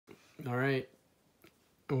All right.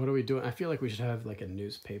 What are we doing? I feel like we should have like a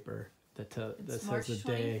newspaper that says March the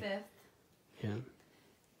day. 25th. Yeah.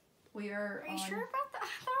 We are. Are you sure about that? I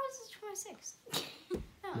thought it was the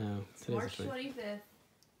 26th. No. It's Today's March the 20th. 25th.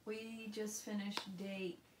 We just finished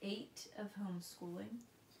day 8 of homeschooling.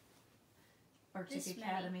 Arctic This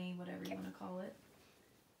Academy, whatever you want to call it.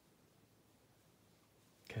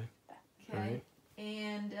 Okay. Okay. All right.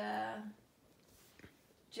 And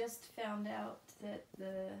just found out that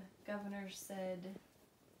the governor said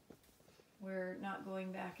we're not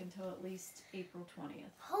going back until at least April 20th.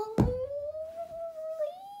 Holy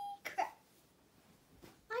crap.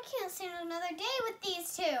 I can't stand another day with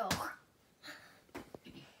these two.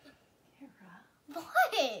 Kara. What?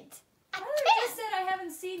 I just said I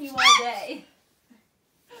haven't seen you all day.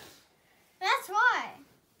 That's why.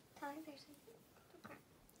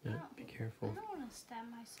 Yeah. Be careful. I don't want to stab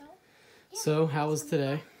myself. So, how was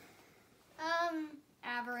today?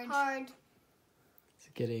 Average. Hard. Is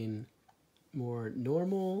it getting more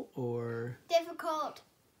normal or Difficult.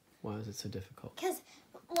 why is it so difficult? Because,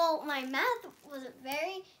 well, my math was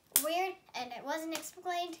very weird and it wasn't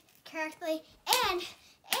explained correctly. And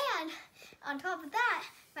on top of that,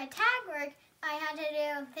 my tag work, I had to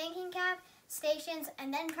do thinking cap, stations,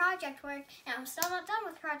 and then project work. And I'm still not done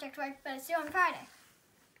with project work, but it's due on Friday.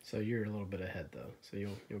 So you're a little bit ahead though, so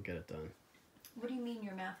you'll get it done. What do you mean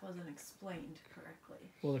your math wasn't explained correctly?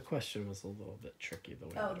 Well, the question was a little bit tricky the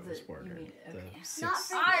way that it was worded. You mean, okay. Not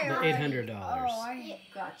for The $800.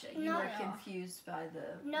 Gotcha. You Not were at all. confused by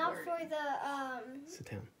the Not wording. for the Sit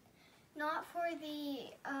down. not for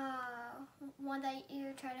the one that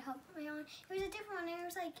you tried to help me on. It was a different one. It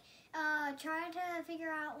was like trying to figure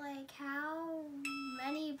out like how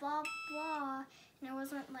many blah blah, and it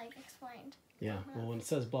wasn't like explained. Yeah. Well, when it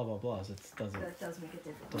says blah blah blah, it doesn't That does make it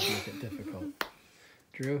difficult. make it difficult.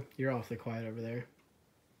 Drew, you're awfully quiet over there.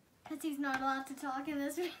 Because he's not allowed to talk in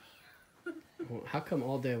this video. Well, how come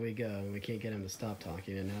all day we go and we can't get him to stop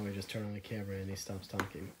talking, and now we just turn on the camera and he stops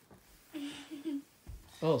talking?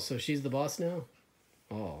 Oh, so she's the boss now?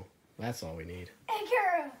 Oh, that's all we need. Hey,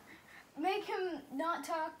 Kara, make him not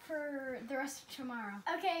talk for the rest of tomorrow.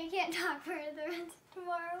 Okay, you can't talk for the rest of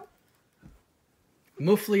tomorrow.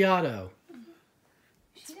 Muffliato.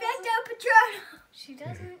 Specto Patrono. She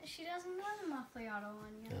doesn't know the Muffliato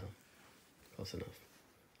one yet. No. Close enough.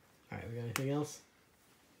 All right, we got anything else?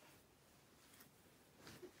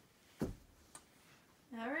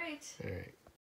 All right. All right.